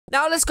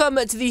Now let's come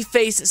to the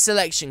face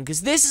selection,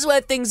 because this is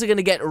where things are going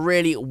to get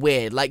really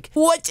weird. Like,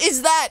 what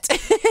is that?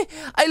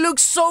 I look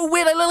so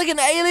weird. I look like an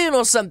alien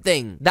or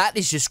something. That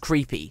is just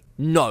creepy.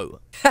 No.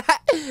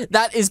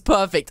 That is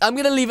perfect. I'm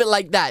going to leave it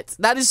like that.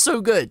 That is so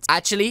good.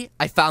 Actually,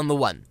 I found the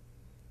one.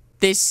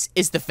 This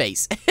is the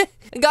face.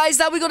 And guys,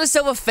 now we got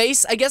ourselves a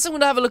face. I guess I'm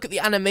going to have a look at the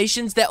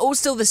animations. They're all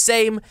still the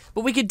same,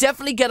 but we could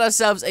definitely get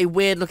ourselves a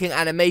weird looking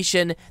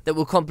animation that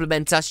will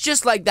complement us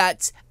just like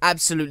that.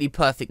 Absolutely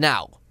perfect.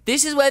 Now,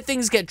 this is where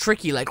things get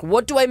tricky. Like,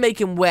 what do I make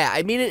him wear?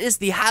 I mean, it is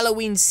the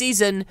Halloween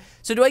season,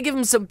 so do I give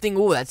him something,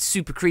 oh, that's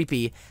super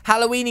creepy,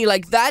 Halloweeny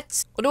like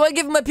that? Or do I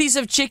give him a piece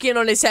of chicken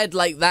on his head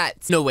like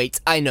that? No,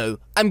 wait, I know.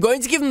 I'm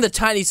going to give him the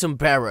tiny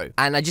sombrero,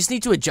 and I just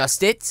need to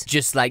adjust it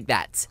just like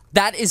that.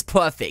 That is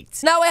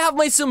perfect. Now I have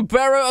my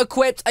sombrero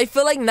equipped. I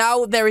feel like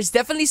now there is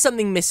definitely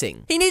something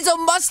missing. He needs a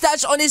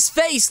mustache on his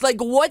face.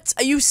 Like, what?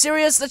 Are you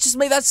serious? Let's just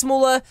make that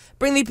smaller,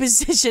 bring the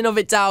position of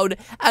it down,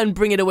 and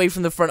bring it away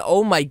from the front.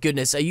 Oh my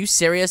goodness, are you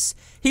serious?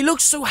 He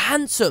looks so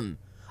handsome.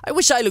 I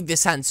wish I looked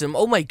this handsome.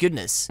 Oh my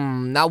goodness.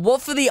 Now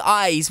what for the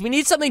eyes? We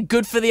need something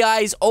good for the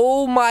eyes.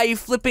 Oh my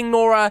flipping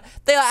Nora.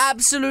 They are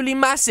absolutely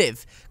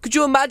massive. Could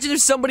you imagine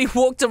if somebody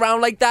walked around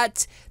like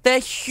that? They're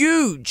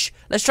huge.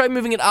 Let's try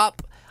moving it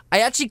up. I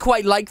actually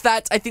quite like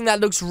that. I think that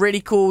looks really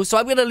cool, so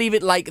I'm going to leave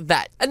it like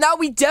that. And now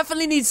we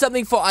definitely need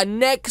something for our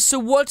neck, so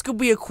what could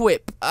we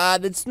equip?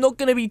 That's not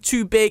going to be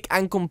too big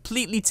and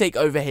completely take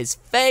over his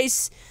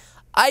face.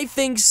 I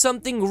think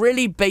something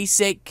really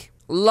basic,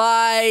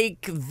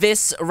 like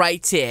this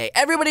right here.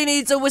 Everybody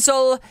needs a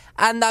whistle,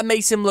 and that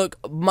makes him look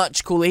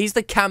much cooler. He's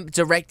the camp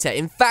director.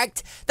 In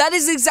fact, that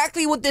is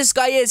exactly what this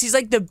guy is. He's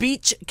like the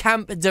beach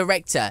camp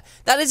director.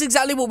 That is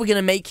exactly what we're going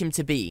to make him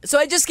to be. So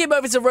I just came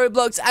over to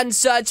Roblox and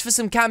searched for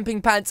some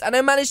camping pants, and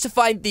I managed to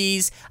find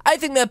these. I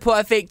think they're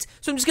perfect,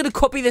 so I'm just going to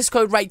copy this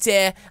code right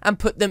here and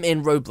put them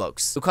in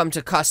Roblox. We'll come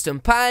to custom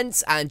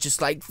pants, and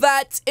just like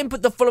that,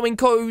 input the following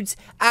codes,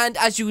 and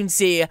as you can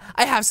see,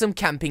 I have some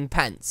camping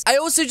pants. I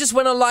also just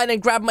went online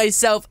and grab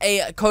myself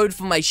a code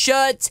for my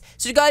shirt.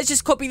 So you guys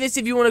just copy this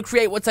if you want to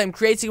create what I'm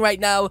creating right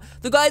now.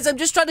 So guys, I'm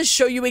just trying to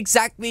show you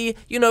exactly,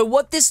 you know,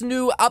 what this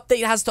new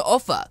update has to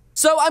offer.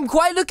 So I'm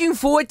quite looking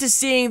forward to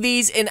seeing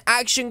these in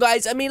action,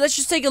 guys. I mean, let's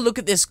just take a look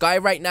at this guy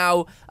right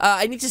now.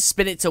 I need to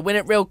spin it to win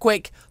it real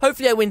quick.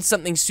 Hopefully I win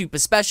something super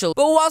special.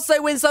 But whilst I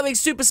win something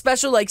super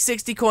special like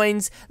 60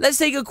 coins, let's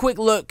take a quick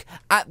look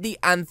at the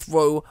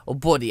Anthro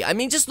body. I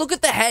mean, just look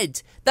at the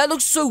head. That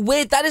looks so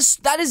weird. That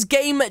is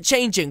game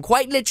changing.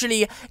 Quite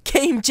literally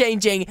game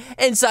changing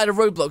inside of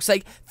Roblox.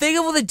 Like, think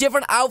of all the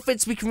different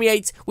outfits we can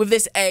create with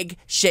this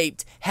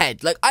egg-shaped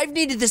head. Like, I've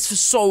needed this for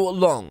so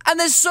long. And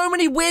there's so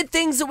many weird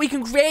things that we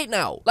can create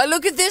now. Like,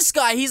 look at this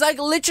guy. He's like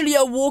literally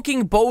a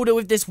walking boulder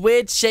with this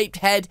weird shaped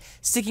head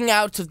sticking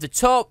out of the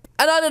top.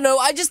 And I don't know,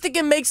 I just think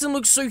it makes him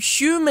look so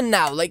human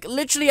now. Like,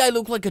 literally I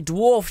look like a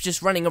dwarf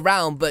just running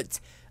around, but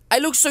I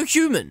look so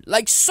human,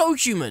 like so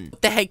human.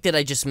 What the heck did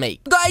I just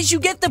make? Guys, you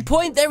get the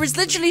point. There is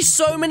literally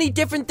so many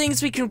different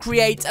things we can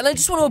create, and I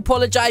just want to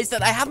apologize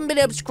that I haven't been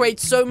able to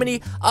create so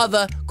many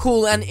other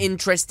cool and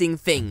interesting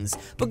things.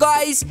 But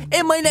guys,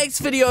 in my next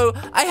video,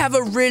 I have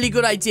a really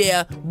good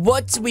idea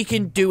what we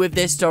can do with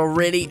this to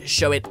really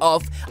show it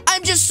off.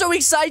 I'm just so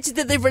excited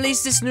that they've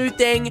released this new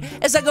thing.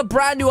 It's like a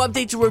brand new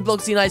update to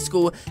Robloxian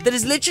Highschool that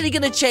is literally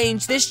going to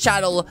change this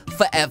channel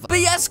forever.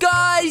 But yes,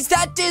 guys,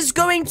 that is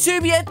going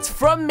to be it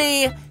from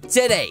me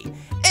today.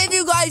 If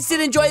you guys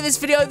did enjoy this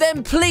video,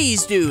 then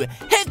please do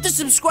hit the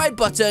subscribe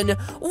button.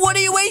 What are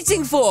you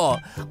waiting for?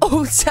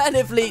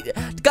 Alternatively,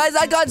 guys,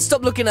 I can't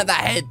stop looking at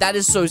that head. That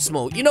is so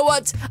small. You know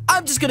what?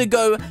 I'm just gonna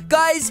go.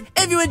 Guys,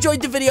 if you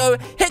enjoyed the video,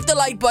 hit the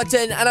like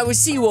button, and I will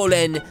see you all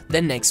in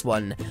the next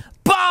one.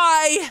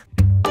 Bye!